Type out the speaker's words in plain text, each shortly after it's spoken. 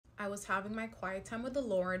I was having my quiet time with the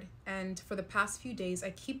Lord, and for the past few days,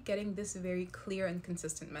 I keep getting this very clear and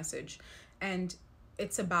consistent message. And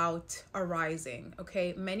it's about arising,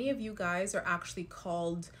 okay? Many of you guys are actually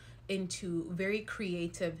called into very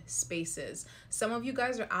creative spaces. Some of you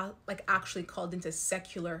guys are actually called into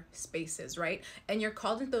secular spaces, right? And you're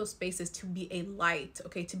called into those spaces to be a light,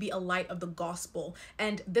 okay? To be a light of the gospel.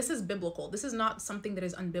 And this is biblical. This is not something that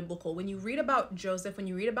is unbiblical. When you read about Joseph, when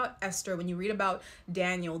you read about Esther, when you read about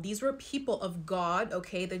Daniel, these were people of God,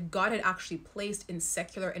 okay? That God had actually placed in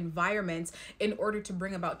secular environments in order to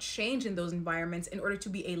bring about change in those environments, in order to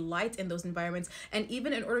be a light in those environments, and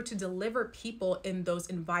even in order to deliver people in those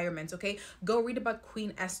environments. Okay, go read about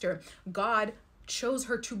Queen Esther. God chose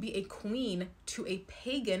her to be a queen to a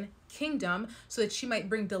pagan kingdom so that she might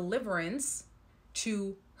bring deliverance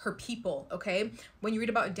to her people. Okay, when you read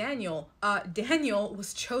about Daniel, Daniel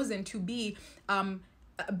was chosen to be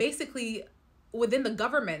basically within the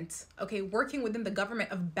government, okay, working within the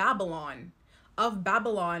government of Babylon,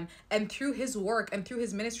 and through his work and through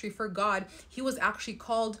his ministry for God, he was actually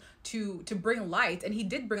called to bring light. And he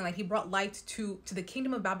did bring light. He brought light to the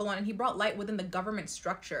kingdom of Babylon, and he brought light within the government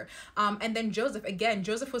structure. And then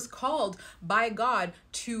Joseph was called by God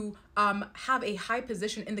to have a high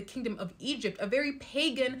position in the kingdom of Egypt, a very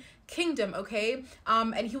pagan kingdom, okay?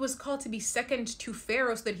 And he was called to be second to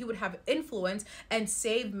Pharaoh so that he would have influence and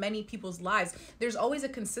save many people's lives. There's always a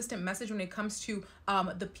consistent message when it comes to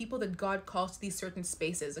the people that God calls to these certain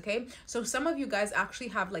spaces, okay? So some of you guys actually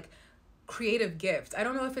have like creative gifts. I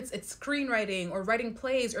don't know if it's screenwriting or writing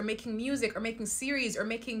plays or making music or making series or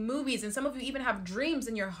making movies. And some of you even have dreams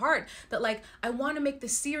in your heart that like, I want to make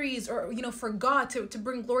this series, or, you know, for God to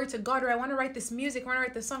bring glory to God, or I want to write this music, I want to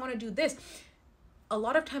write this song, I want to do this. A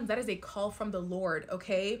lot of times that is a call from the Lord,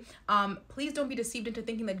 okay? Please don't be deceived into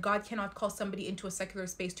thinking that God cannot call somebody into a secular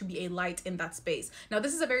space to be a light in that space. Now,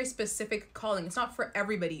 this is a very specific calling. It's not for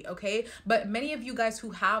everybody, okay? But many of you guys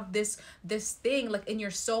who have this thing like in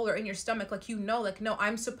your soul or in your stomach, like, you know, like, no,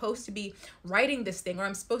 I'm supposed to be writing this thing, or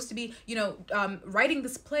I'm supposed to be, you know, writing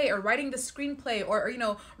this play or writing this screenplay, or you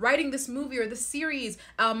know, writing this movie or this series,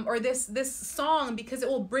 or this song, because it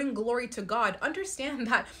will bring glory to God. Understand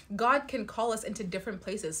that God can call us into different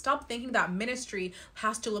places. Stop thinking that ministry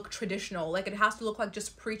has to look traditional, like it has to look like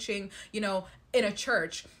just preaching, you know, in a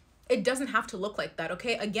church. It doesn't have to look like that,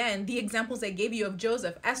 okay? Again, the examples I gave you of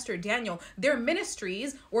Joseph, Esther, Daniel, their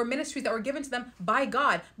ministries were ministries that were given to them by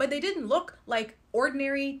God, but they didn't look like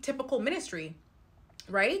ordinary, typical ministry,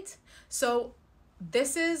 right? So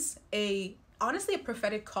this is honestly a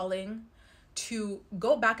prophetic calling to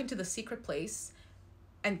go back into the secret place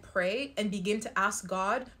and pray and begin to ask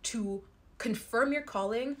God to confirm your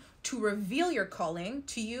calling, to reveal your calling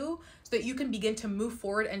to you, so that you can begin to move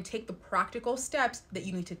forward and take the practical steps that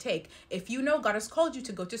you need to take. If you know God has called you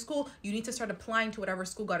to go to school, you need to start applying to whatever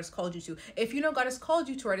school God has called you to. If you know God has called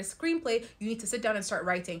you to write a screenplay, you need to sit down and start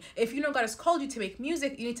writing. If you know God has called you to make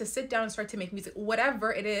music, you need to sit down and start to make music.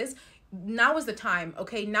 Whatever it is, now is the time,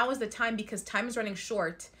 okay? Now is the time, because time is running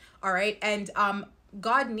short, all right? And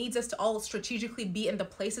God needs us to all strategically be in the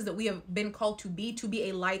places that we have been called to be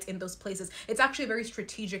a light in those places. It's actually a very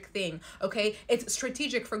strategic thing, okay? It's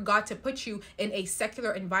strategic for God to put you in a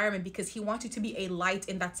secular environment because he wants you to be a light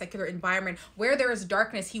in that secular environment. Where there is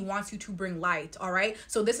darkness, he wants you to bring light, all right?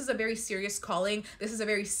 So this is a very serious calling. This is a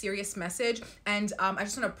very serious message. And I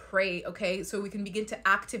just want to pray, okay? So we can begin to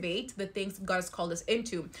activate the things God has called us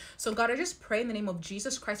into. So God, I just pray in the name of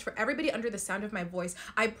Jesus Christ for everybody under the sound of my voice.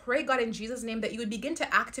 I pray, God, in Jesus' name, that you would begin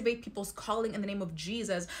to activate people's calling in the name of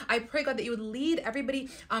Jesus. I pray, God, that you would lead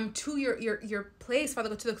everybody to your place, Father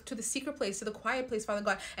God, to the secret place, to the quiet place, Father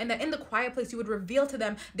God, and that in the quiet place you would reveal to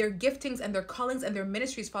them their giftings and their callings and their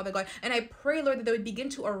ministries, Father God. And I pray, Lord, that they would begin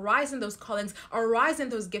to arise in those callings, arise in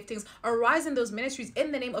those giftings, arise in those ministries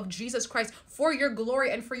in the name of Jesus Christ, for your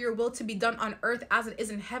glory and for your will to be done on earth as it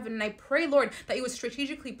is in heaven. And I pray, Lord, that you would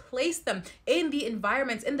strategically place them in the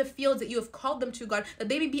environments, in the fields that you have called them to, God, that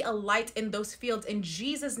they may be a light in those fields in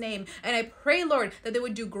Jesus' name. And I pray, Lord, that they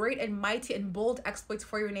would do great and mighty and bold exploits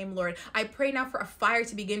for your name, Lord. I pray now for a fire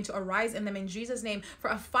to begin to arise in them in Jesus' name, for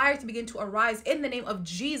a fire to begin to arise in the name of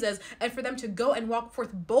Jesus, and for them to go and walk forth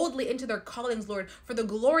boldly into their callings, Lord, for the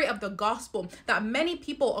glory of the gospel, that many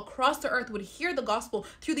people across the earth would hear the gospel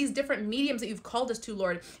through these different mediums that you've called us to,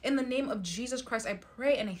 Lord. In the name of Jesus Christ, I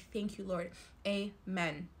pray and I thank you, Lord.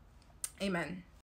 Amen. Amen.